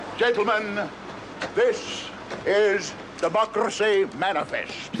Gentlemen, this is Democracy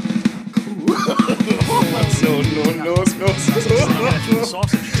Manifest. No. Get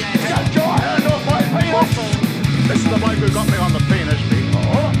your hand off my penis! This is the bloke who got me on the penis before.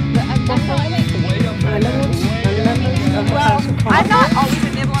 Well, I'm not always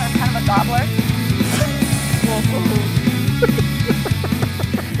a nibbler, I'm kind of a gobbler.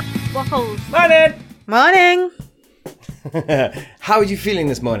 Waffles. Morning. How are you feeling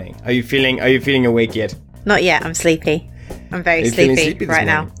this morning? Are you feeling awake yet? Not yet. I'm sleepy. I'm very feeling sleepy right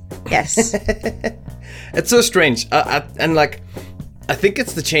now. Yes. It's so strange. I think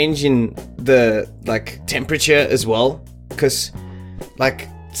it's the change in the temperature as well. Because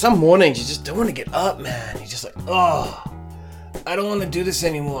some mornings you just don't want to get up, man. You're just like, oh, I don't want to do this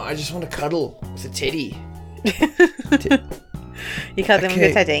anymore. I just want to cuddle with a teddy. You cuddling with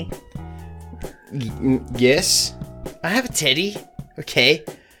your teddy? Yes. I have a teddy. Okay.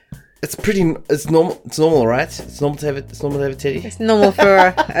 It's normal, right? It's normal to have a teddy. It's normal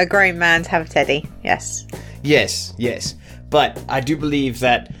for a grown man to have a teddy. Yes. Yes. But I do believe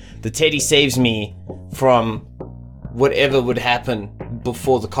that the teddy saves me from whatever would happen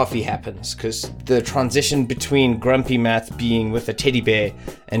before the coffee happens, because the transition between Grumpy Matt being with a teddy bear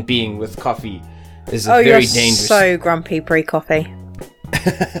and being with coffee is very dangerous. You're so grumpy pre-coffee.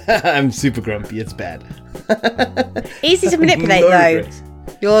 I'm super grumpy. It's bad. Easy to manipulate, though. Regrets.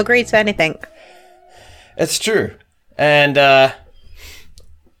 You'll agree to anything. It's true. And,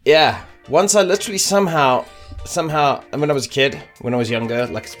 once I literally somehow, when I was a kid, when I was younger,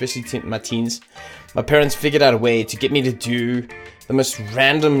 especially my teens, my parents figured out a way to get me to do the most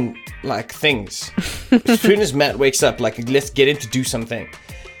random, things. As soon as Matt wakes up, let's get him to do something.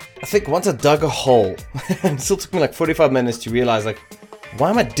 I think once I dug a hole, and it still took me 45 minutes to realize, why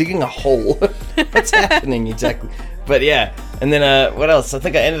am I digging a hole? What's happening exactly? But yeah, and then what else? I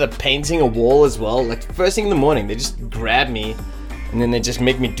think I ended up painting a wall as well. First thing in the morning, they just grab me, and then they just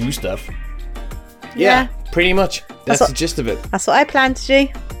make me do stuff. Yeah. Pretty much. That's the gist of it. That's what I plan to do.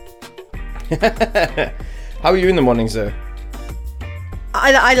 How are you in the mornings, though?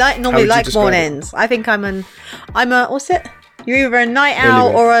 I normally like mornings. I think I'm a what's it? You're either a night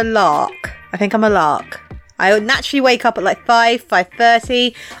owl or a lark. I think I'm a lark. I naturally wake up at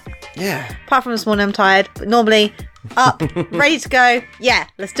 5:30. Yeah. Apart from this morning, I'm tired. But normally, up, ready to go. Yeah,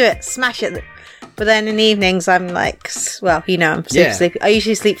 let's do it. Smash it. But then in the evenings, I'm I'm super sleepy. I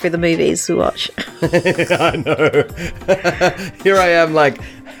usually sleep through the movies we watch. I know. Here I am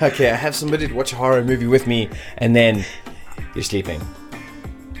okay, I have somebody to watch a horror movie with me, and then you're sleeping.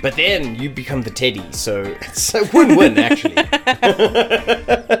 But then you become the teddy, so it's a win-win, actually.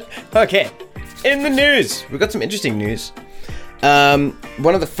 Okay, in the news, we've got some interesting news.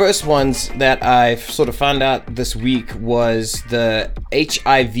 One of the first ones that I've sort of found out this week was the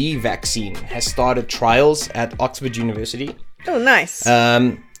HIV vaccine has started trials at Oxford University. Oh, nice.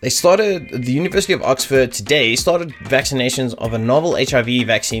 The University of Oxford today started vaccinations of a novel HIV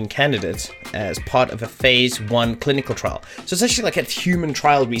vaccine candidate as part of a phase 1 clinical trial. So it's actually at human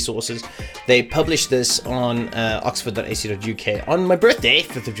trial resources. They published this on oxford.ac.uk on my birthday,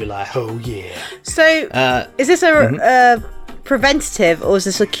 5th of July. Oh, yeah. So, is this a preventative or is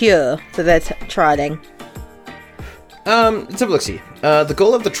this a cure that they're trialing? Let's have a look-see. The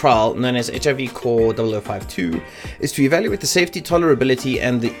goal of the trial, known as HIV Core 0052, is to evaluate the safety, tolerability,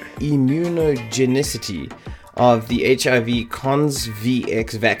 and the immunogenicity of the HIV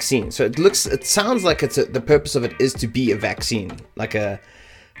CONS-VX vaccine. So it sounds like the purpose of it is to be a vaccine, the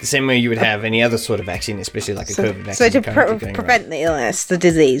same way you would have any other sort of vaccine, especially a COVID vaccine. So to prevent the illness, the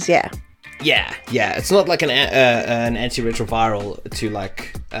disease, yeah. Yeah. It's not like an antiretroviral to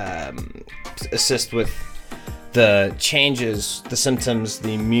assist with the changes, the symptoms,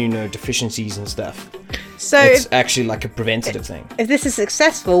 the immunodeficiencies and stuff. So it's actually a preventative thing. If this is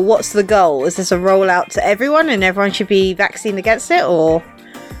successful, what's the goal? Is this a rollout to everyone and everyone should be vaccinated against it, or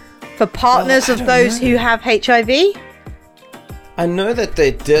for partners of those who have HIV? I know that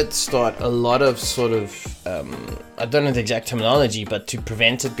they did start a lot of sort of, I don't know the exact terminology, but to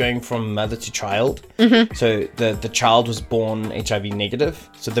prevent it going from mother to child. Mm-hmm. So the child was born HIV negative.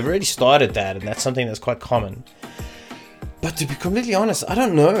 So they've already started that, and that's something that's quite common. But to be completely honest, I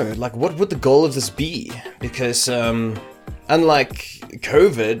don't know. What would the goal of this be? Because unlike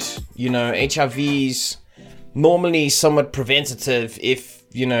COVID, HIV's normally somewhat preventative if,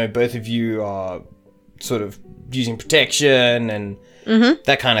 both of you are sort of using protection and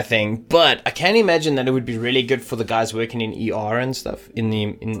that kind of thing. But I can imagine that it would be really good for the guys working in ER and stuff, in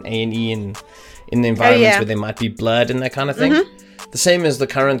A&E and in the environments where there might be blood and that kind of thing. the same as the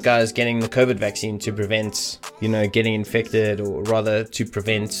current guys getting the COVID vaccine to prevent, getting infected, or rather to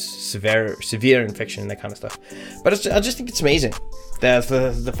prevent severe infection and that kind of stuff. But I just think it's amazing.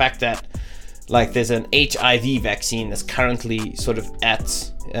 The fact that, like, there's an HIV vaccine that's currently sort of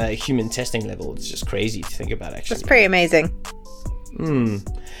at human testing level. It's just crazy to think about, actually. That's pretty amazing.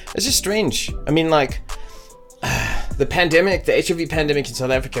 It's just strange. I mean, like, the HIV pandemic in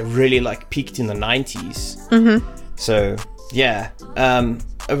South Africa really, like, peaked in the 90s. Mm-hmm. So, yeah.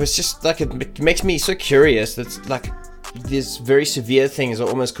 It was just, like, it makes me so curious that, like, these very severe things are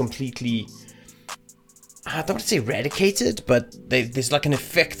almost completely, I don't want to say eradicated, but there's, like, an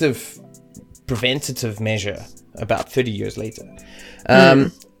effective preventative measure about 30 years later.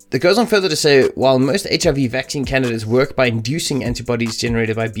 It goes on further to say, while most HIV vaccine candidates work by inducing antibodies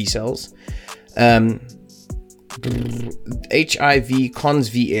generated by B cells, HIV Cons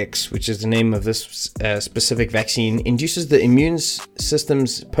VX, which is the name of this specific vaccine, induces the immune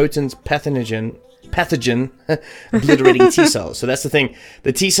system's potent pathogen obliterating T cells. So that's the thing.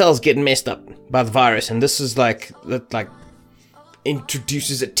 The T cells get messed up by the virus, and this is like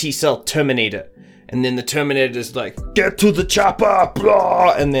introduces a T cell terminator. And then the Terminator is like, get to the chopper,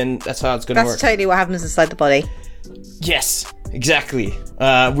 blah, and then that's how it's going to work. That's totally what happens inside the body. Yes, exactly.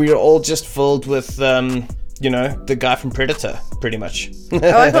 We are all just filled with, the guy from Predator, pretty much. Oh,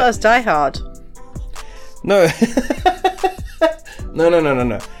 I thought it was Die Hard. No.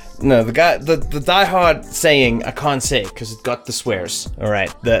 No. No, the guy, the Die Hard saying, I can't say, because it got the swears. All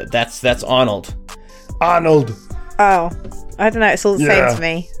right, that's Arnold. Arnold. Oh, I don't know. It's all the same to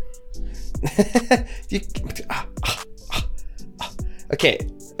me. Okay,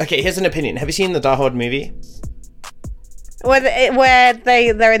 here's an opinion. Have you seen the Die Hard movie? Where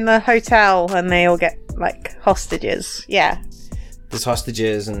they're in the hotel and they all get, like, hostages. Yeah. There's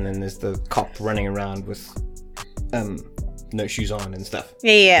hostages, and then there's the cop running around with no shoes on and stuff.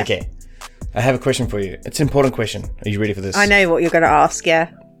 Yeah. Okay, I have a question for you. It's an important question. Are you ready for this? I know what you're going to ask,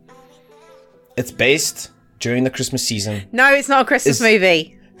 yeah. It's based during the Christmas season. No, it's not a Christmas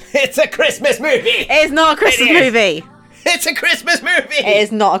movie. It's a Christmas movie! It is not a Christmas movie! It's a Christmas movie! It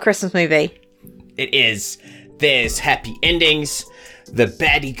is not a Christmas movie. It is. There's happy endings. The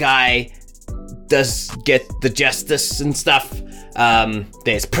baddie guy does get the justice and stuff.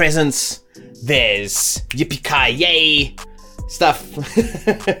 There's presents. There's yippee-ki-yay stuff.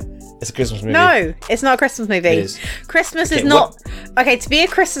 It's a Christmas movie. No, it's not a Christmas movie. It is. Christmas is not... Okay, to be a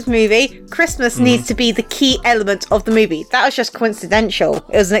Christmas movie, Christmas needs to be the key element of the movie. That was just coincidental.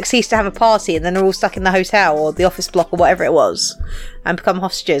 It was an excuse to have a party, and then they're all stuck in the hotel or the office block or whatever it was and become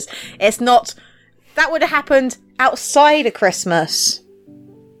hostages. It's not... That would have happened outside of Christmas.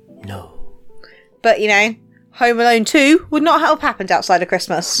 No. But, Home Alone 2 would not have happened outside of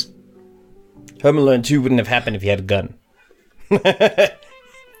Christmas. Home Alone 2 wouldn't have happened if he had a gun.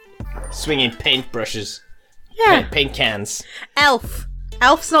 Swinging paintbrushes. Yeah. Paint cans. Elf.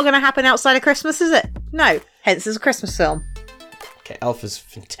 Elf's not going to happen outside of Christmas, is it? No. Hence, it's a Christmas film. Okay, Elf is a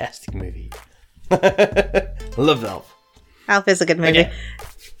fantastic movie. I love Elf. Elf is a good movie. Okay.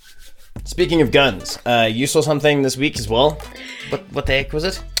 Speaking of guns, you saw something this week as well. What the heck was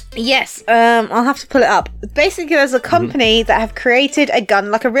it? Yes, I'll have to pull it up. Basically, there's a company that have created a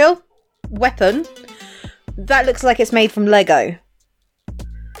gun, like a real weapon, that looks like it's made from Lego.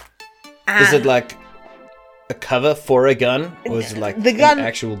 Is it like a cover for a gun? Or is it like an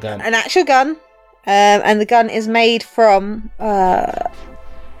actual gun? An actual gun. And the gun is made from... well,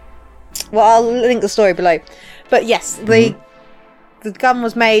 I'll link the story below. But yes, the gun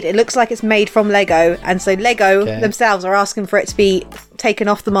was made... It looks like it's made from Lego. And so Lego themselves are asking for it to be taken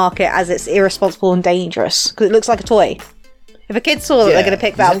off the market as it's irresponsible and dangerous. Because it looks like a toy. If a kid saw that, they're going to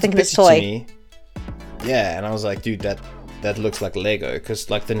pick that up thinking it's a toy. Yeah, and I was like, dude, that looks like Lego, because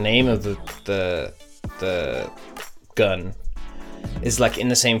like the name of the gun is like in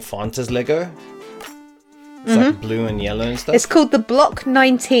the same font as Lego. It's like blue and yellow and stuff. It's called the Block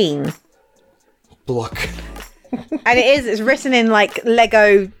 19. Block. And it's written in like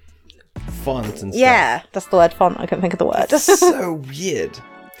Lego font and stuff. Yeah, that's the word, font. I couldn't think of the word. It's so weird.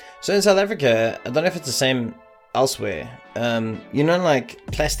 So in South Africa, I don't know if it's the same elsewhere. Like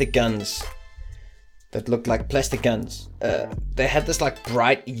plastic guns that look like plastic guns. They had this like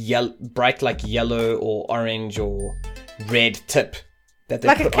bright like yellow or orange or red tip that they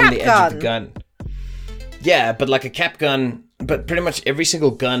like put on the edge of the gun. Yeah, but like a cap gun. But pretty much every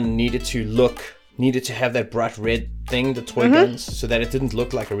single gun needed to have that bright red thing, the toy guns, so that it didn't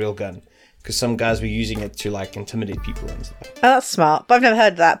look like a real gun. Because some guys were using it to like intimidate people and stuff. Oh, that's smart. But I've never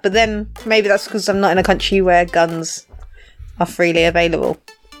heard of that. But then maybe that's because I'm not in a country where guns are freely available.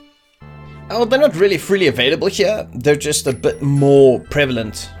 Oh, they're not really freely available here. They're just a bit more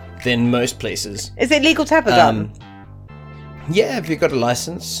prevalent than most places. Is it legal to have a gun? Yeah, if you've got a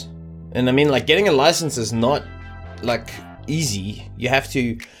license. And I mean, like, getting a license is not, like, easy. You have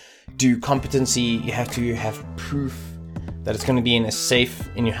to do competency. You have to have proof that it's going to be in a safe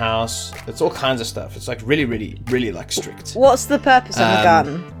in your house. It's all kinds of stuff. It's, like, really, really, really, like, strict. What's the purpose of a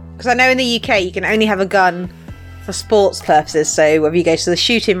gun? Because I know in the UK you can only have a gun for sports purposes, so whether you go to the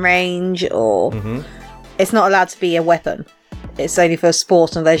shooting range or it's not allowed to be a weapon. It's only for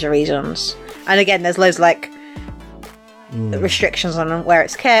sport and leisure reasons. And again, there's loads like restrictions on where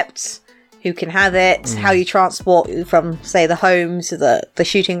it's kept, who can have it, how you transport from, say, the home to the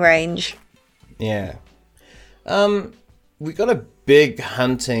shooting range. Yeah. We got a big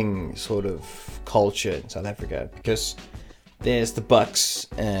hunting sort of culture in South Africa because there's the bucks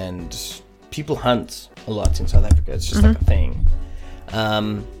and people hunt a lot in South Africa. It's just like a thing.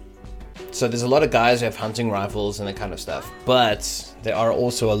 So there's a lot of guys who have hunting rifles and that kind of stuff. But there are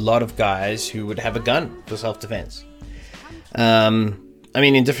also a lot of guys who would have a gun for self-defense. I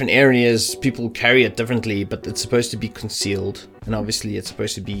mean, in different areas, people carry it differently, but it's supposed to be concealed. And obviously it's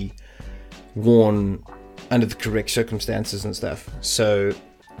supposed to be worn under the correct circumstances and stuff. So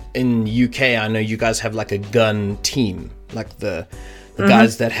in UK, I know you guys have like a gun team. Like the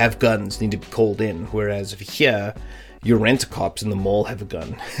guys that have guns need to be called in. Whereas over here, your rent-a-cops in the mall have a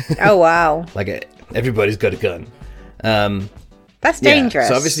gun. Oh, wow. Like everybody's got a gun. That's dangerous.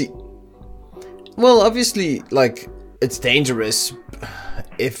 So obviously, like, it's dangerous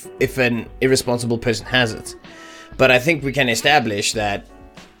if an irresponsible person has it. But I think we can establish that,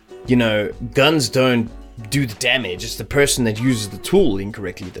 you know, guns don't do the damage. It's the person that uses the tool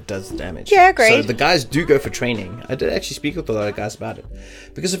incorrectly that does the damage. Yeah, great. So the guys do go for training. I did actually speak with a lot of guys about it.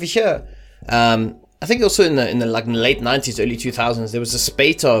 Because over here, I think also in the late 90s, early 2000s, there was a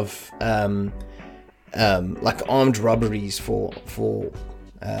spate of like armed robberies for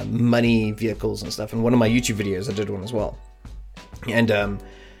money vehicles and stuff. And one of my YouTube videos, I did one as well. And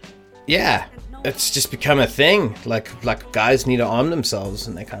yeah, it's just become a thing. Like guys need to arm themselves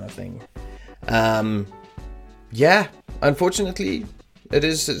and that kind of thing. Yeah, unfortunately,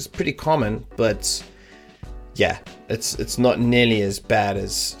 it's pretty common, but yeah, it's not nearly as bad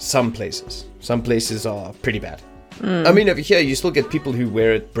as some places. Some places are pretty bad. I mean, over here, you still get people who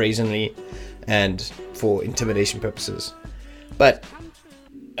wear it brazenly and for intimidation purposes. But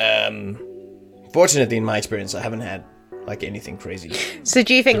fortunately, in my experience, I haven't had like anything crazy. So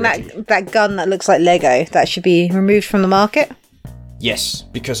do you think that gun that looks like Lego, that should be removed from the market? Yes,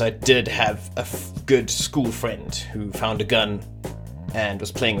 because I did have a good school friend who found a gun and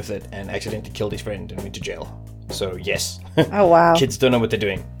was playing with it and accidentally killed his friend and went to jail. So yes. Oh wow. Kids don't know what they're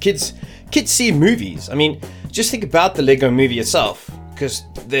doing. Kids see movies. I mean, just think about the Lego movie itself. Because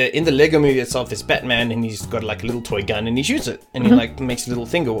in the Lego movie itself, there's Batman and he's got like a little toy gun and he shoots it and he like makes a little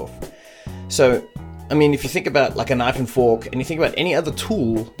thing go off. So, I mean, if you think about like a knife and fork and you think about any other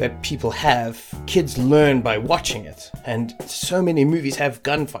tool that people have, kids learn by watching it. And so many movies have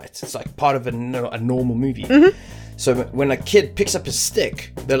gunfights. It's like part of a normal movie. So when a kid picks up a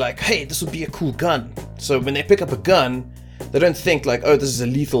stick, they're like, hey, this would be a cool gun. So when they pick up a gun, they don't think like, oh, this is a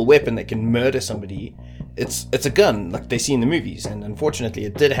lethal weapon that can murder somebody. It's a gun like they see in the movies. And unfortunately,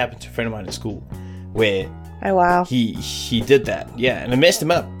 it did happen to a friend of mine at school where oh wow, he did that. Yeah, and it messed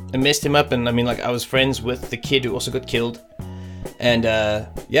him up. And I mean, like, I was friends with the kid who also got killed. And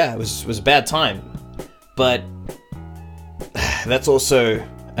yeah, it was a bad time. But that's also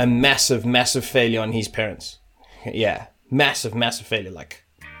a massive, massive failure on his parents. Yeah, massive, massive failure. Like,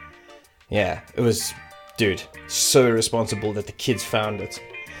 yeah, it was, dude, so irresponsible that the kids found it.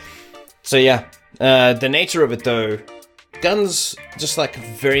 So yeah, the nature of it though, guns, just like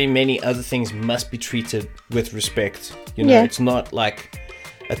very many other things, must be treated with respect. You know, It's not like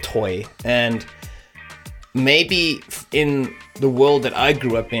a toy. And maybe in the world that I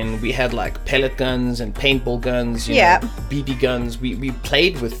grew up in, we had like pellet guns and paintball guns, you know, BB guns. We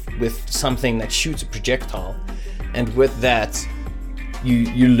played with something that shoots a projectile. And with that,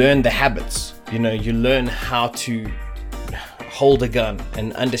 you learn the habits. You know, you learn how to hold a gun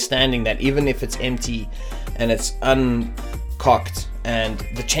and understanding that even if it's empty and it's uncocked and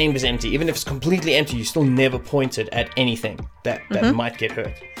the chamber's empty, even if it's completely empty, you still never point it at anything that might get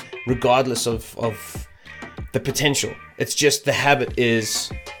hurt, regardless of the potential. It's just the habit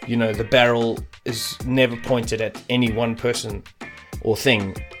is, you know, the barrel is never pointed at any one person or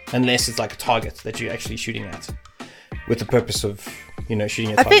thing unless it's like a target that you're actually shooting at with the purpose of, you know,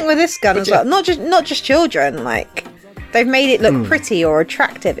 shooting at I think with this gun as well, not just children, like they've made it look pretty or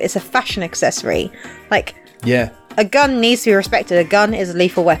attractive. It's a fashion accessory. Like, yeah, a gun needs to be respected. A gun is a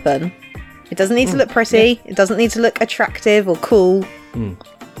lethal weapon. It doesn't need to look pretty. It doesn't need to look attractive or cool. And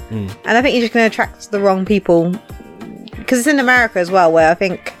I think you're just going to attract the wrong people. Because it's in America as well, where I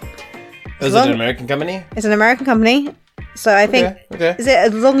think... Is it an American company? It's an American company. So I think... Is it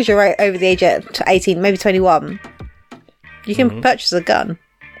as long as you're right over the age of 18, maybe 21, you can purchase a gun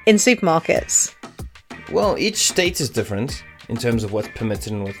in supermarkets. Well, each state is different in terms of what's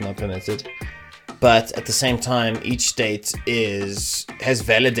permitted and what's not permitted. But at the same time, each state has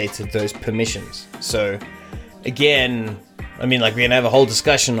validated those permissions. So, again, I mean, like, we can have a whole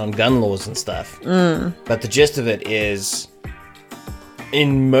discussion on gun laws and stuff. But the gist of it is,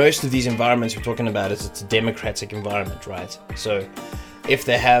 in most of these environments we're talking about, it's a democratic environment, right? So, if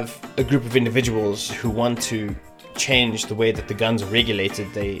they have a group of individuals who want to change the way that the guns are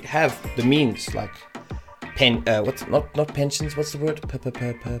regulated, they have the means, like, not pensions, what's the word?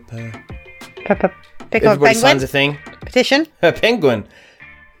 Everybody signs a thing. Petition? A penguin.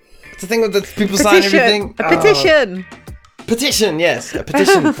 It's the thing that people sign everything. A petition. Petition, yes. A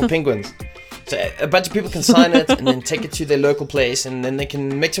petition for penguins. So a bunch of people can sign it and then take it to their local place and then they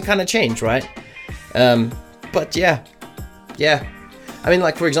can make some kind of change, right? But yeah. I mean,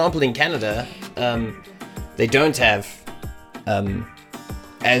 like, for example, in Canada, they don't have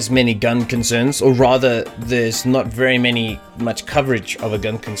as many gun concerns, or rather, there's not very much coverage of a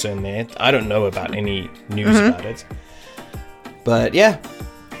gun concern there. I don't know about any news about it. But yeah,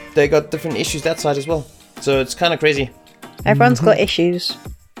 they got different issues that side as well. So it's kind of crazy. Everyone's got issues.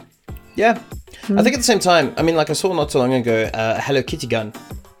 Yeah. I think at the same time, I mean, like, I saw not too long ago a Hello Kitty gun.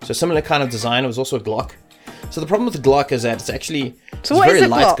 So similar kind of design. It was also a Glock. So the problem with the Glock is that it's actually a very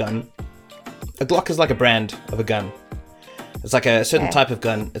light gun. A Glock is like a brand of a gun. It's like a certain type of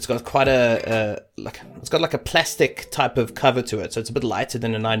gun. It's got quite it's got like a plastic type of cover to it, so it's a bit lighter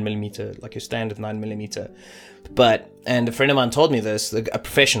than a 9mm, like your standard 9mm. And a friend of mine told me this, a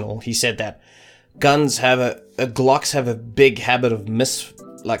professional. He said that guns Glocks have a big habit of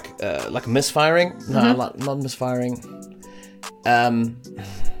misfiring. No, not misfiring.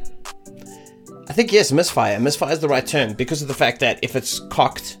 I think yes, misfire. Misfire is the right term because of the fact that if it's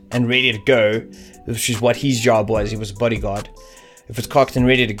cocked and ready to go, which is what his job was, he was a bodyguard. If it's cocked and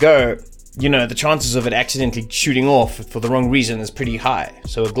ready to go, you know, the chances of it accidentally shooting off for the wrong reason is pretty high.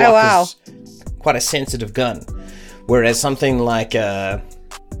 So a Glock is quite a sensitive gun, whereas something like a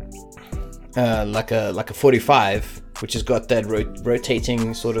 45, which has got that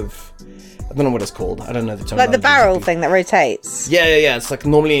rotating sort of, I don't know what it's called. I don't know the term. Like the barrel thing that rotates. Yeah. It's like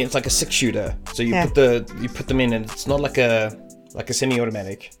normally it's like a 6-shooter. So you put them in, and it's not like a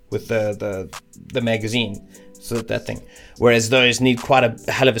semi-automatic with the magazine. So that thing. Whereas those need quite a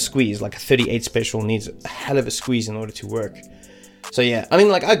hell of a squeeze. Like a 38 special needs a hell of a squeeze in order to work. So yeah, I mean,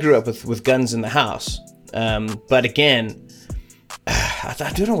 like, I grew up with guns in the house. But again,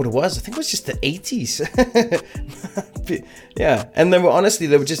 I don't know what it was. I think it was just the 80s. Yeah, and they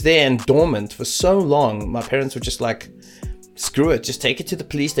were just there and dormant for so long. My parents were just like, screw it, just take it to the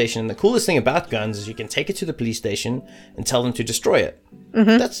police station. And the coolest thing about guns is you can take it to the police station and tell them to destroy it.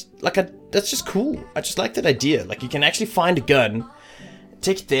 That's just cool. I just like that idea. Like, you can actually find a gun,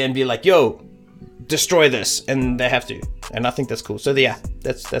 take it there and be like, yo, destroy this, and they have to. And I think that's cool. So yeah,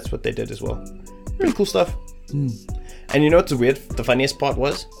 that's what they did as well. Pretty cool stuff. And you know what's weird? The funniest part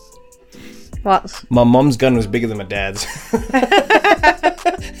was? What? My mom's gun was bigger than my dad's.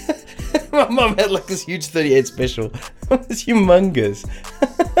 My mom had like this huge 38 special. It was humongous.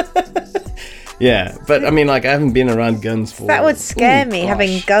 Yeah, but I mean, like, I haven't been around guns for... That would scare me,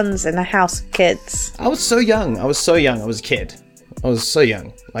 having guns in a house of kids. I was so young. I was a kid. I was so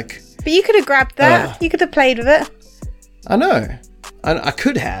young. Like... But you could have grabbed that. You could have played with it. I know. I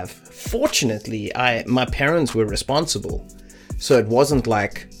could have. Fortunately, my parents were responsible. So it wasn't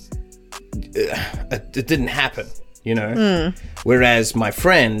like... it didn't happen, you know? Whereas my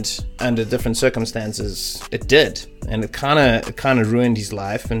friend, under different circumstances, it did. And it kind of ruined his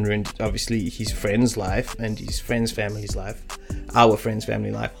life, and ruined, obviously, his friend's life and his friend's family's life. Our friend's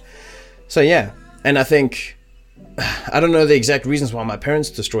family life. So yeah. And I think... I don't know the exact reasons why my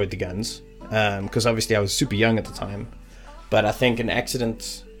parents destroyed the guns. Because obviously I was super young at the time. But I think an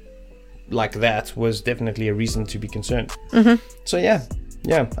accident like that was definitely a reason to be concerned. So yeah.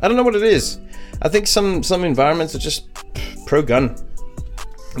 I don't know what it is. I think some environments are just pro-gun.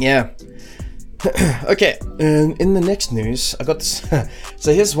 Yeah. Okay. In the next news, I got this.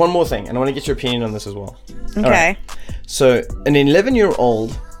 So here's one more thing, and I want to get your opinion on this as well. Okay. Right. So an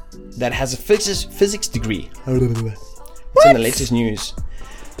 11-year-old that has a physics degree. It's in the latest news.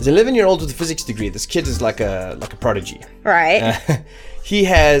 There's an 11-year-old with a physics degree. This kid is like a prodigy. Right. He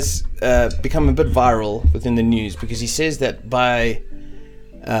has become a bit viral within the news because he says that by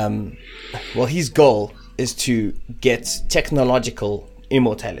well, his goal is to get technological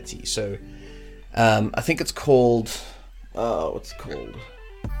immortality. So I think it's called what's it called?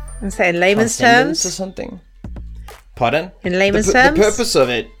 And say in layman's Transcendence terms or something. Pardon? In layman's terms? The purpose of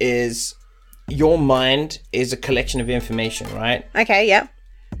it is your mind is a collection of information, right? Okay, yeah.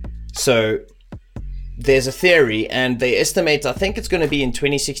 So there's a theory, and they estimate, I think it's going to be in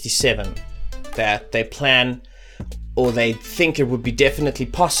 2067, that they plan, or they think it would be definitely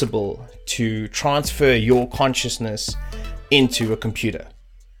possible to transfer your consciousness into a computer.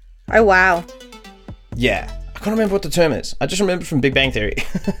 Oh, wow. Yeah. I can't remember what the term is. I just remember from Big Bang Theory.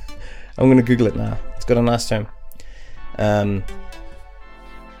 I'm going to Google it now. It's got a nice term. But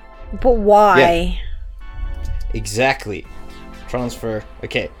why? Yeah. Exactly. Transfer.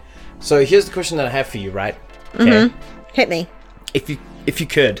 Okay. So here's the question that I have for you, right? Okay. Mm-hmm. Hit me. If you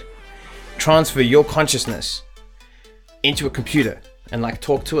could transfer your consciousness into a computer and like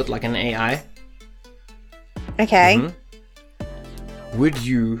talk to it like an AI, Okay. would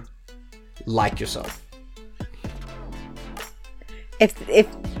you like yourself? If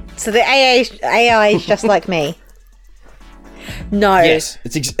so, the AI is just like me. No. Yes,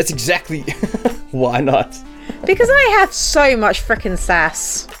 it's exactly. Why not? Because I have so much frickin'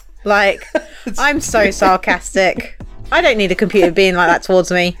 sass. Like, I'm so sarcastic. I don't need a computer being like that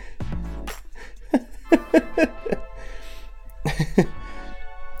towards me.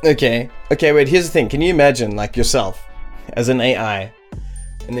 Okay, wait, here's the thing. Can you imagine, like, yourself as an AI,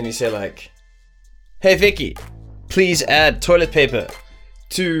 and then you say, like, hey, Vicky, please add toilet paper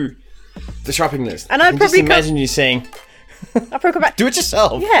to the shopping list. And I'd probably just imagine you saying, I'll probably come back. do it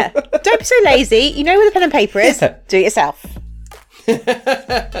yourself. Yeah. Don't be so lazy. You know where the pen and paper is? Yeah. Do it yourself. Do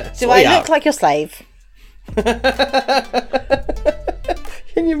I look like your slave?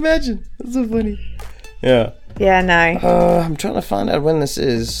 Can you imagine? That's so funny. Yeah. Yeah, no. I'm trying to find out when this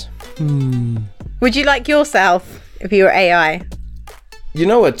is. Would you like yourself if you were AI? You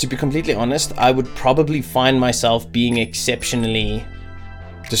know what? To be completely honest, I would probably find myself being exceptionally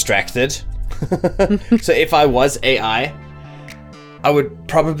distracted. So if I was AI, I would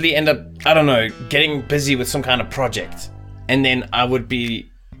probably end up, I don't know, getting busy with some kind of project. And then I would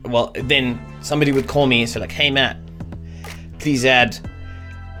be, well, then somebody would call me and say like, hey, Matt, please add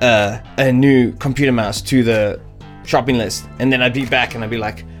a new computer mouse to the shopping list. And then I'd be back and I'd be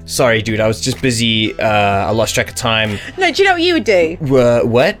like, sorry, dude, I was just busy. I lost track of time. No, do you know what you would do?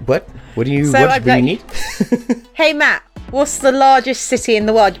 What? What do you, So what do you need? Hey, Matt, what's the largest city in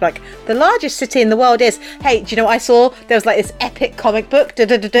the world? You're like, the largest city in the world is, hey, do you know what I saw? There was like this epic comic book.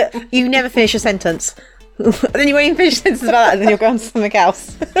 You never finish a sentence. And then you won't even finish a sentence about that, and then you'll go on to something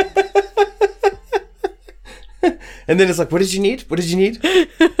else. And then it's like, what did you need? What did you need?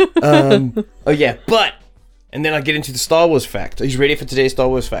 Oh yeah, but, and then I get into the Star Wars fact. Are you ready for today's Star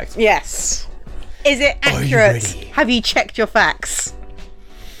Wars fact? Yes. Is it Are you accurate? ready? Have you checked your facts?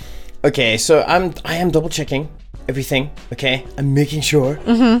 Okay, so I am double checking everything. Okay, I'm making sure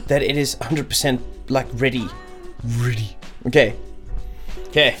that it is 100% like ready. Okay.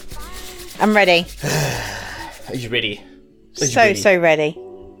 I'm ready. Are you ready? Are you So ready? ready.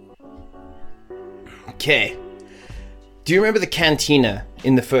 Okay. Do you remember the cantina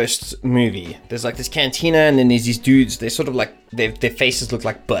in the first movie? There's like this cantina, and then there's these dudes. They're sort of like their faces look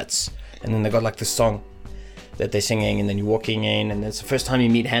like butts, and then they got like this song that they're singing, and then you're walking in, and it's the first time you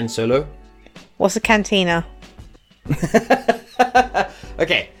meet Han Solo. What's a cantina?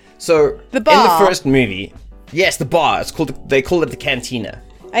 Okay, so The bar? in the first movie, yes, the bar. It's called. They call it the cantina.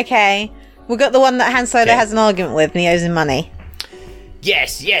 Okay. We got the one that Han Solo Okay. has an argument with and he owes him money.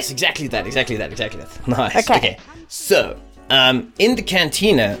 Yes, exactly that. Nice. Okay. So, in the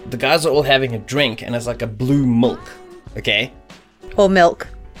cantina, the guys are all having a drink, and it's like a blue milk. Okay. Or milk,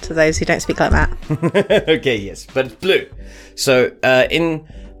 to those who don't speak like that. Okay, yes, but it's blue. So, in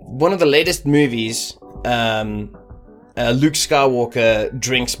one of the latest movies, Luke Skywalker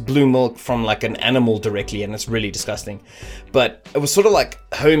drinks blue milk from like an animal directly, and it's really disgusting. But it was sort of like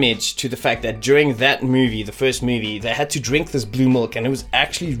homage to the fact that during that movie, the first movie, they had to drink this blue milk, and it was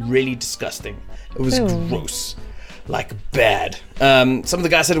actually really disgusting. It was gross, like bad. Some of the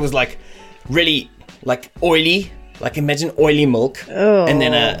guys said it was like really like oily. Like imagine oily milk, and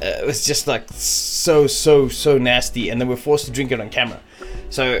then it was just like so nasty, and they were forced to drink it on camera.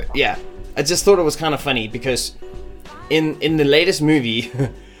 So yeah, I just thought it was kind of funny because in the latest movie,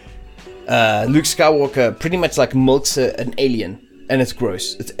 Luke Skywalker pretty much like milks an alien, and it's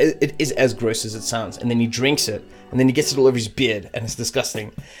gross. It is as gross as it sounds, and then he drinks it, and then he gets it all over his beard, and it's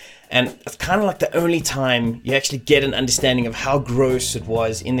disgusting. And it's kind of like the only time you actually get an understanding of how gross it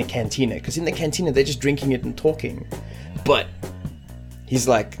was in the cantina. Because in the cantina, they're just drinking it and talking. But he's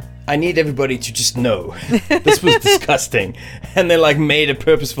like, I need everybody to just know this was disgusting, and they like made a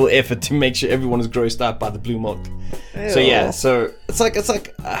purposeful effort to make sure everyone is grossed out by the blue milk. Ew. So yeah, so it's like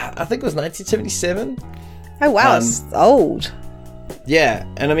I think it was 1977. Oh wow, it's old. Yeah,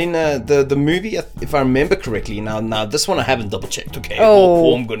 and I mean the movie, if I remember correctly, now this one I haven't double checked. Okay,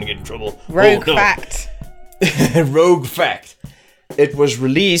 Oh. I'm gonna get in trouble. Rogue Oh, no. fact. Rogue fact. It was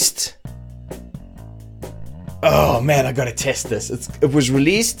released. Oh man, I gotta test this. It was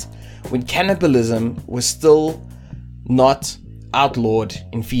released when cannibalism was still not outlawed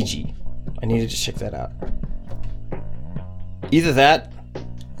in Fiji. I need to just check that out. Either that,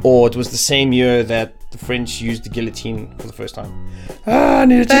 or it was the same year that the French used the guillotine for the first time. I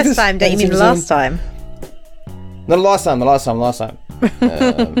need to check First this. time, don't you mean the last time? No, the last time.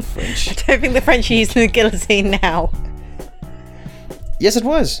 French. I don't think the French are using the guillotine now. Yes, it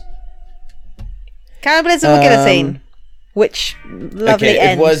was. Cannibalism or guillotine? Which lovely Okay,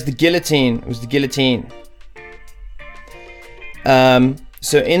 end. it was the guillotine.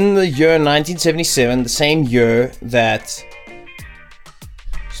 So in the year 1977, the same year that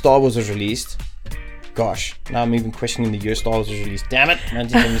Star Wars was released. Gosh, now I'm even questioning the year Star Wars was released. Damn it,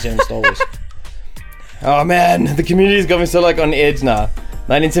 1977 Star Wars. Oh man, the community's got me so like on edge now.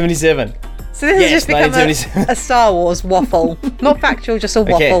 1977. So this has just become 1977. a Star Wars waffle. Not factual, just a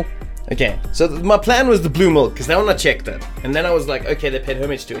waffle. Okay, so my plan was the blue milk, because that one I checked it. And then I was like, okay, they paid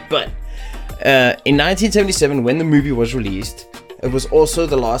homage to it. But in 1977, when the movie was released, it was also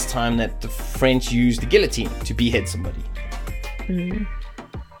the last time that the French used the guillotine to behead somebody. Do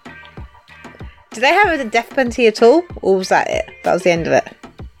they have a death penalty at all? Or was that it? That was the end of it?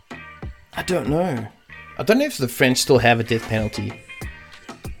 I don't know. I don't know if the French still have a death penalty.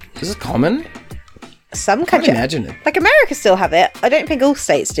 Is it common? Some I can't countries. imagine it. Like America still have it. I don't think all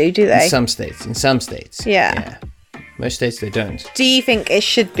states do they? In some states. Yeah. Most states they don't. Do you think it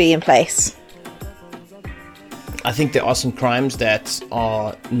should be in place? I think there are some crimes that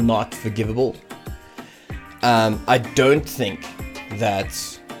are not forgivable. I don't think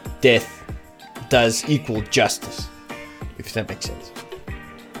that death does equal justice, if that makes sense.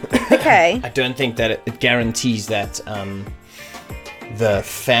 Okay. I don't think that it guarantees that the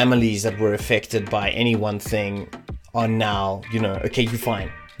families that were affected by any one thing are now, okay, you're fine.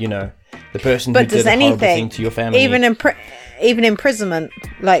 The person But who does did a horrible thing anything, to your family. even imprisonment,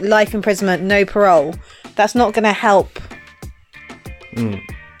 like life imprisonment, no parole, that's not going to help.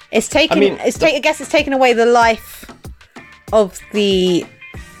 It's taken. I guess it's taken away the life of the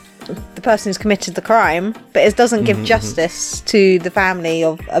person who's committed the crime, but it doesn't give justice to the family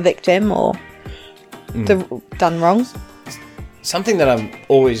of a victim or the done wrong. Something that I'm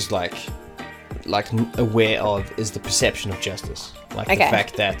always like aware of is the perception of justice. Like the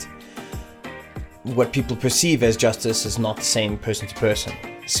fact that what people perceive as justice is not the same person to person.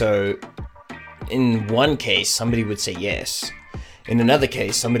 So in one case, somebody would say yes. In another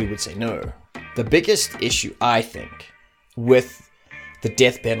case, somebody would say no. The biggest issue, I think, with the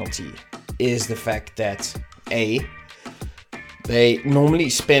death penalty is the fact that they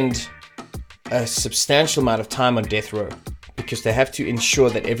normally spend a substantial amount of time on death row because they have to ensure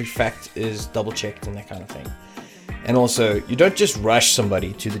that every fact is double checked and that kind of thing. And also, you don't just rush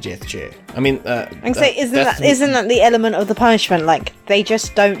somebody to the death chair. I mean, And so isn't that the element of the punishment? Like, they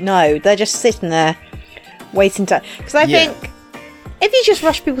just don't know. They're just sitting there waiting to... Because I think if you just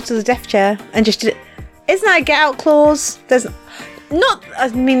rush people to the death chair and just... Isn't that a get out clause? There's not... I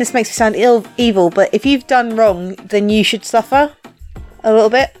mean, this makes me sound evil, but if you've done wrong, then you should suffer a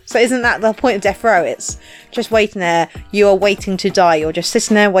little bit. So isn't that the point of death row? It's just waiting there. You are waiting to die. You're just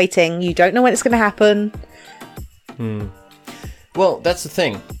sitting there waiting. You don't know when it's going to happen. Well, that's the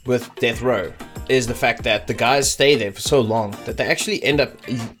thing with death row, is the fact that the guys stay there for so long that they actually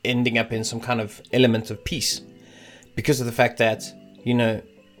ending up in some kind of element of peace because of the fact that, they're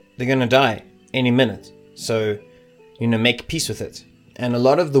going to die any minute. So, make peace with it. And a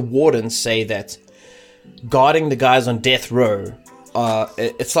lot of the wardens say that guarding the guys on death row,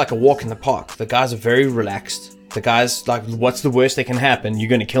 it's like a walk in the park. The guys are very relaxed. The guys, like, what's the worst that can happen? You're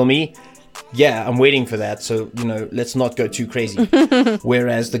going to kill me? Yeah, I'm waiting for that, so, let's not go too crazy.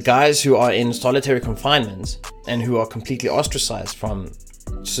 Whereas the guys who are in solitary confinement and who are completely ostracized from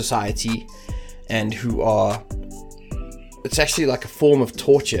society and who are... It's actually like a form of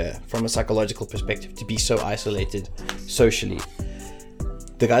torture from a psychological perspective to be so isolated socially.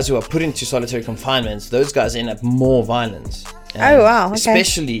 The guys who are put into solitary confinement, those guys end up more violent. And oh, wow, okay.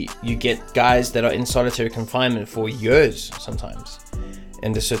 Especially, you get guys that are in solitary confinement for years sometimes.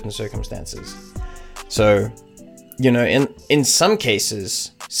 Under certain circumstances. So, in some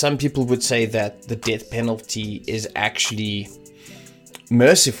cases, some people would say that the death penalty is actually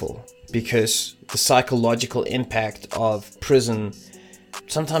merciful because the psychological impact of prison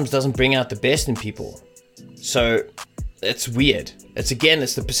sometimes doesn't bring out the best in people. So it's weird. It's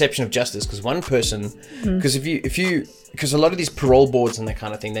the perception of justice, because one person, because because a lot of these parole boards and that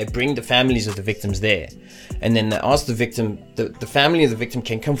kind of thing, they bring the families of the victims there, and then they ask the victim, the family of the victim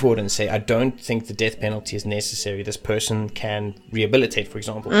can come forward and say, I don't think the death penalty is necessary. This person can rehabilitate, for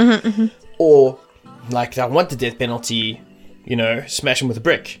example. Or like, I want the death penalty, smash them with a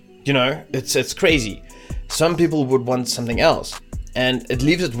brick. It's crazy. Some people would want something else, and it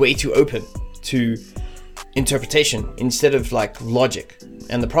leaves it way too open to interpretation instead of like logic.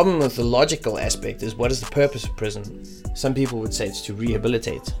 And the problem with the logical aspect is, what is the purpose of prison? Some people would say it's to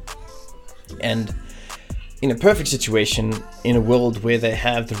rehabilitate. And in a perfect situation, in a world where they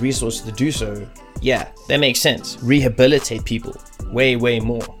have the resources to do so, yeah, that makes sense. Rehabilitate people way, way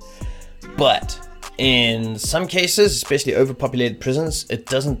more. But in some cases, especially overpopulated prisons, it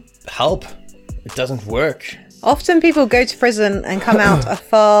doesn't help. It doesn't work. Often people go to prison and come out a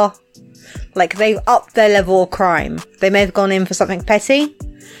far, like they've upped their level of crime. They may have gone in for something petty,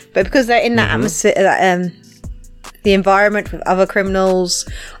 but because they're in that atmosphere, the environment with other criminals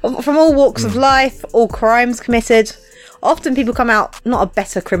from all walks of life, all crimes committed, often people come out not a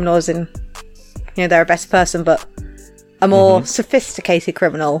better criminal, as in, they're a better person, but a more sophisticated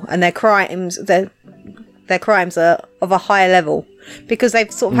criminal, and their crimes are of a higher level because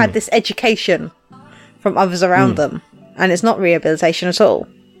they've sort of had this education from others around them, and it's not rehabilitation at all.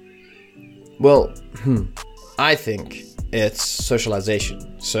 Well, I think it's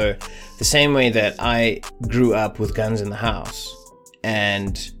socialization. So the same way that I grew up with guns in the house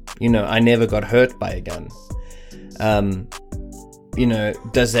and, I never got hurt by a gun.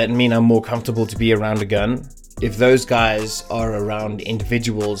 Does that mean I'm more comfortable to be around a gun? If those guys are around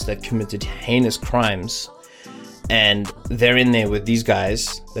individuals that committed heinous crimes and they're in there with these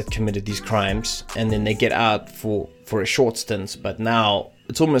guys that committed these crimes, and then they get out for a short stint, but now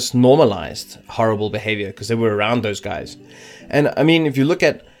it's almost normalized horrible behavior because they were around those guys. And I mean, if you look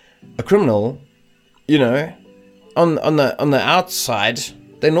at a criminal, on the outside,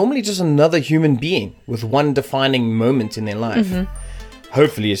 they're normally just another human being with one defining moment in their life.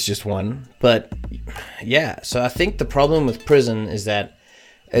 Hopefully it's just one, but yeah. So I think the problem with prison is that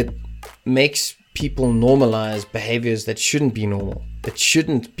it makes people normalize behaviors that shouldn't be normal, that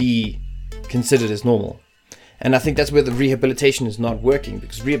shouldn't be considered as normal. And I think that's where the rehabilitation is not working,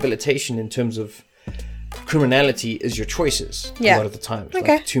 because rehabilitation in terms of criminality is your choices a lot of the times.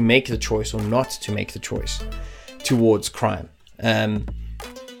 Okay. Like, to make the choice or not to make the choice towards crime. And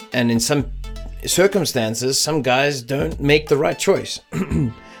in some circumstances, some guys don't make the right choice.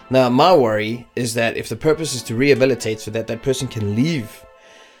 Now, my worry is that if the purpose is to rehabilitate so that that person can leave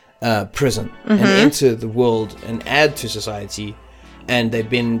prison and enter the world and add to society, and they've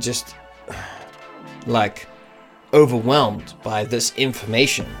been just like overwhelmed by this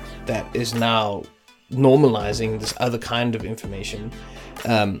information that is now normalizing this other kind of information.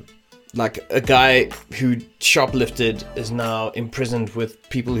 Like a guy who shoplifted is now imprisoned with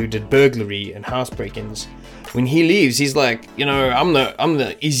people who did burglary and house break-ins. When he leaves, he's like, I'm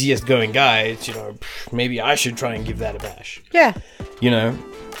the easiest going guy. It's, maybe I should try and give that a bash. Yeah.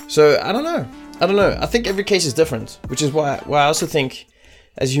 So I don't know. I think every case is different, which is why I also think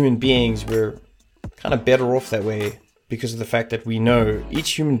as human beings, we're kind of better off that way, because of the fact that we know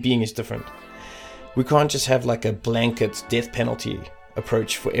each human being is different. We can't just have like a blanket death penalty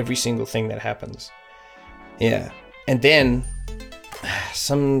approach for every single thing that happens. Yeah. And then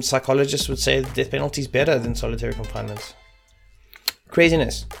some psychologists would say the death penalty is better than solitary confinement.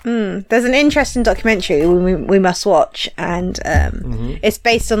 Craziness. There's an interesting documentary we must watch, and it's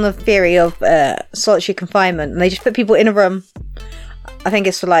based on the theory of solitary confinement, and they just put people in a room. I think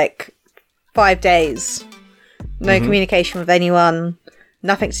it's for like 5 days. No communication with anyone,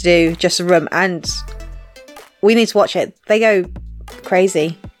 nothing to do, just a room. And we need to watch it. They go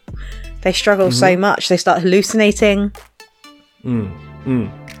crazy. They struggle so much. They start hallucinating.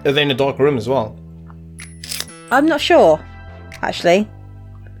 Are they in a dark room as well? I'm not sure, actually.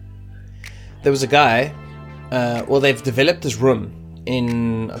 There was a guy, they've developed this room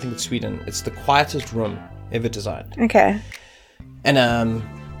in, I think it's Sweden. It's the quietest room ever designed. Okay. And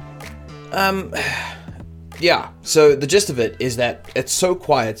yeah, so the gist of it is that it's so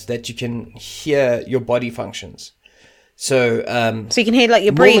quiet that you can hear your body functions. So you can hear like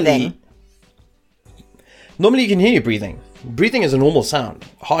your breathing. Normally you can hear your breathing. Breathing is a normal sound.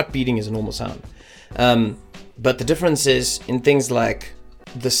 Heart beating is a normal sound. But the difference is in things like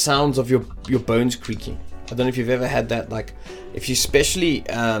the sounds of your bones creaking. I don't know if you've ever had that, like if you especially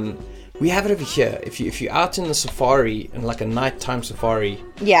We have it over here. If you're out in the safari, in like a nighttime safari,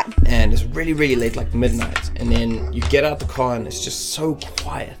 Yeah. and it's really, really late, like midnight, and then you get out the car and it's just so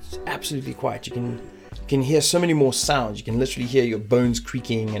quiet. It's absolutely quiet. You can hear so many more sounds. You can literally hear your bones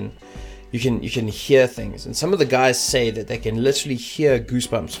creaking, and you can hear things. And some of the guys say that they can literally hear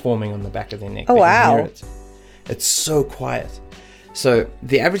goosebumps forming on the back of their neck. Oh, They can wow. hear it. It's so quiet. So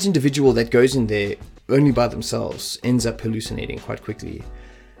the average individual that goes in there only by themselves ends up hallucinating quite quickly,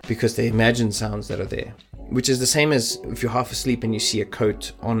 because they imagine sounds that are there, which is the same as if you're half asleep and you see a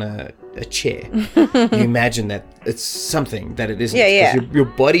coat on a chair. You imagine that it's something that it isn't. Yeah, yeah. 'Cause your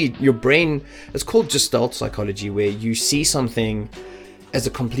body, your brain, it's called Gestalt psychology, where you see something as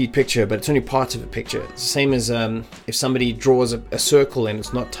a complete picture, but it's only part of a picture. It's the same as if somebody draws a circle and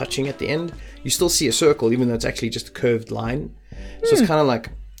it's not touching at the end, you still see a circle, even though it's actually just a curved line. So it's kind of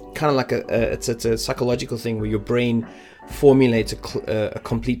like it's a psychological thing where your brain formulates a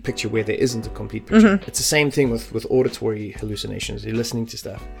complete picture where there isn't a complete picture. It's the same thing with auditory hallucinations. You're listening to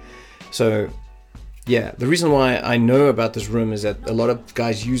stuff. So yeah, the reason why I know about this room is that a lot of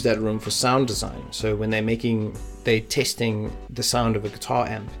guys use that room for sound design. So when they're testing the sound of a guitar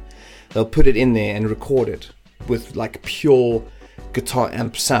amp, they'll put it in there and record it with like pure guitar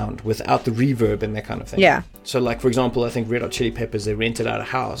amp sound without the reverb and that kind of thing. Yeah. So like, for example, I think Red Hot Chili Peppers, they rented out a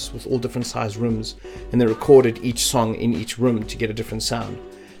house with all different sized rooms, and they recorded each song in each room to get a different sound,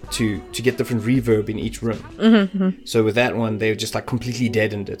 to get different reverb in each room. Mm-hmm. So with that one, they just like completely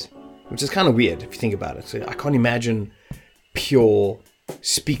deadened it, which is kind of weird if you think about it. So I can't imagine pure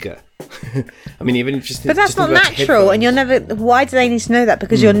speaker. I mean, even if just But that's just not think about natural, and headphones. you're never. Why do they need to know that?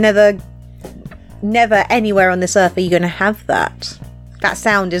 Because you're never anywhere on this earth are you going to have that. That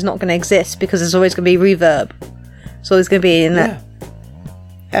sound is not going to exist because there's always going to be reverb. It's always going to be in that.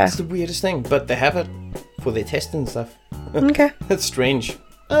 Yeah. It's the weirdest thing, but they have it for their testing and stuff. Okay. That's strange.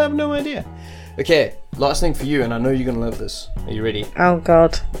 I have no idea. Okay, last thing for you, and I know you're gonna love this. Are you ready? Oh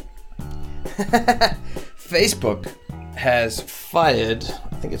God. Facebook has fired,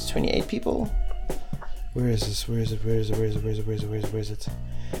 I think it's 28 people. Where is this? Where is it?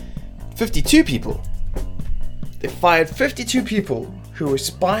 52 people. They fired 52 people who were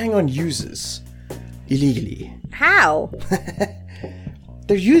spying on users illegally. How?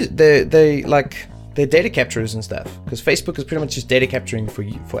 They're data capturers and stuff, because Facebook is pretty much just data capturing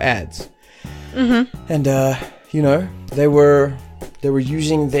for ads. Mm-hmm. And they were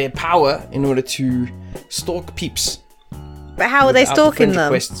using their power in order to stalk peeps. But how are they without the stalking friend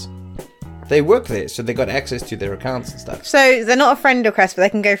them? requests. They work there, so they got access to their accounts and stuff. So they're not a friend request, but they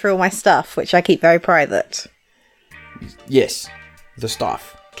can go through all my stuff, which I keep very private. Yes, the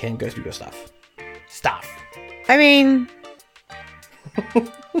staff can go through your stuff. I mean,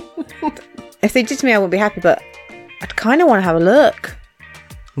 if they did to me, I wouldn't be happy, but I'd kind of want to have a look.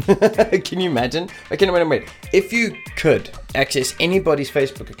 Can you imagine? Okay, no, wait. If you could access anybody's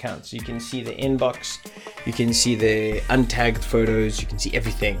Facebook account, so you can see the inbox, you can see the untagged photos, you can see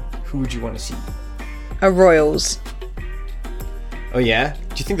everything, who would you want to see? A Royals. Oh yeah?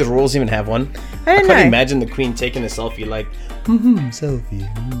 Do you think the Royals even have one? I don't can't know. imagine the Queen taking a selfie like, selfie.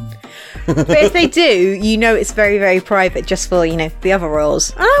 But if they do, it's very, very private just for, the other royals.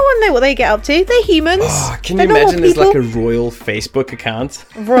 And I want to know what they get up to. They're humans. Oh, can They're you normal imagine there's like a people. royal Facebook account?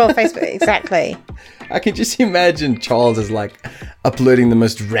 Royal Facebook, exactly. I can just imagine Charles is like uploading the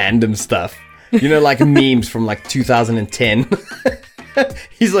most random stuff. Like memes from like 2010.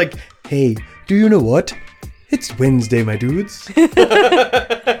 He's like, hey, do you know what? It's Wednesday, my dudes.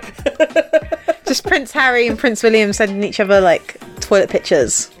 Just Prince Harry and Prince William sending each other like toilet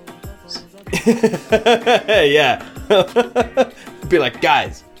pictures. Yeah. Be like,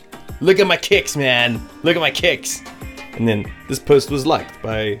 guys, look at my kicks, man. Look at my kicks. And then this post was liked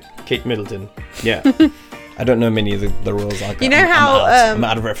by Kate Middleton. Yeah. I don't know many of the royals. You know how I'm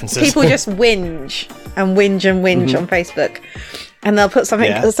out of references. people just whinge and whinge and whinge on Facebook, and they'll put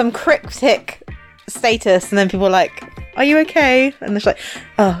some cryptic status, and then people are like, "Are you okay?" And they're like,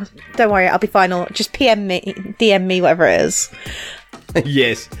 "Oh, don't worry, I'll be fine." Or just PM me, DM me, whatever it is.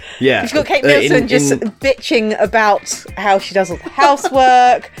 Yes. Yeah. You've got Kate Middleton just bitching about how she does all the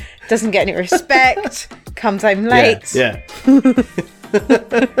housework, doesn't get any respect, comes home late. Yeah.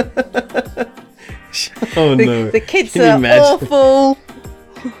 Oh no. The kids Can you are imagine? awful.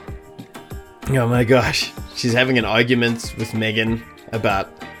 Oh my gosh. She's having an argument with Meghan about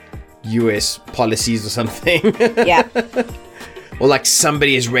US policies or something. Yeah. Or like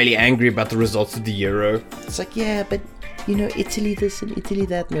somebody is really angry about the results of the Euro. It's like, yeah, but Italy this and Italy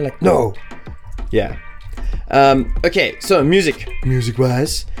that. And they're like, no. Yeah. Okay, so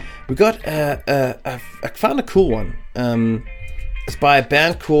music-wise, we got I found a cool one. It's by a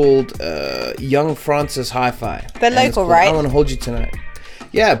band called Young Francis Hi-Fi. They're local, right? I Want to Hold You Tonight.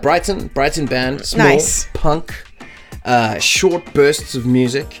 Yeah, Brighton band. Small, nice. Punk, short bursts of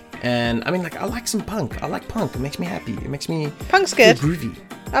music. And I mean, like, I like some punk. I like punk. It makes me happy. It makes me Punk's good. feel groovy.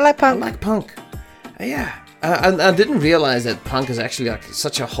 I like punk. I like punk. Yeah. I didn't realize that punk is actually like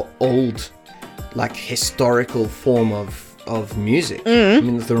such a old, like, historical form of music. I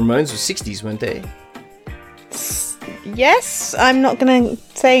mean, the Ramones were 60s, weren't they? Yes, I'm not going to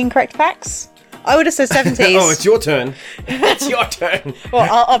say incorrect facts. I would have said 70s. Oh, it's your turn. It's your turn. Well,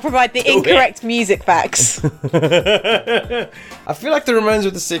 I'll provide the incorrect music facts. I feel like the Ramones were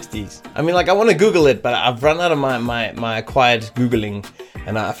the 60s. I mean, like, I want to Google it, but I've run out of my acquired Googling,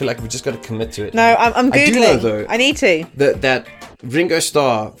 and I feel like we just got to commit to it. No, I'm Googling. I do know, though, I need to. That Ringo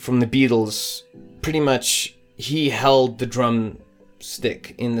Starr from the Beatles, pretty much, he held the drum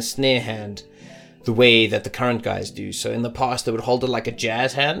stick in the snare hand the way that the current guys do. So in the past, they would hold it like a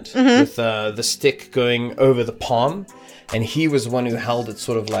jazz hand with the stick going over the palm, and he was the one who held it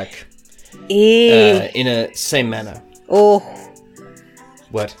sort of like in a same manner. Oh,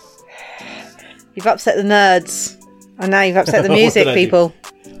 what? You've upset the nerds. And now you've upset the music people.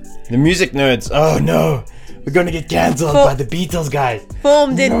 The music nerds. Oh no, we're going to get cancelled by the Beatles guys.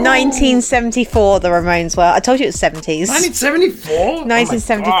 Formed in 1974, the Ramones were. I told you it was 70s. 1974?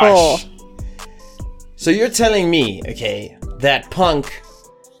 1974. Oh, so you're telling me, okay, that punk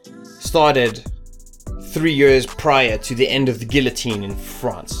started 3 years prior to the end of the guillotine in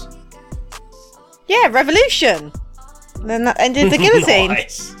France? Yeah, revolution. And then that ended the guillotine.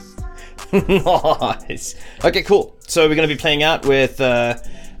 Nice. Nice. Okay, cool. So we're going to be playing out with, oh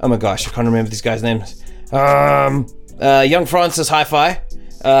my gosh, I can't remember these guys' names. Young Francis Hi-Fi.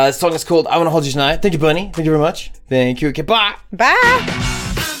 The song is called I Want to Hold You Tonight. Thank you, Bunny. Thank you very much. Thank you. Okay, bye. Bye.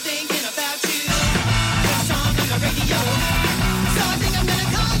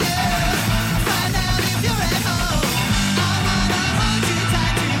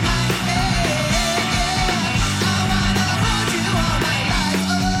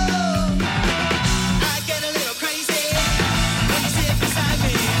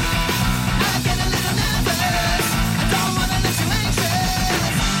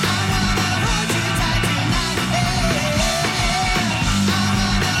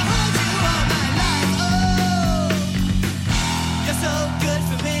 So good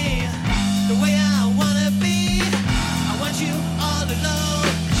for me, the way I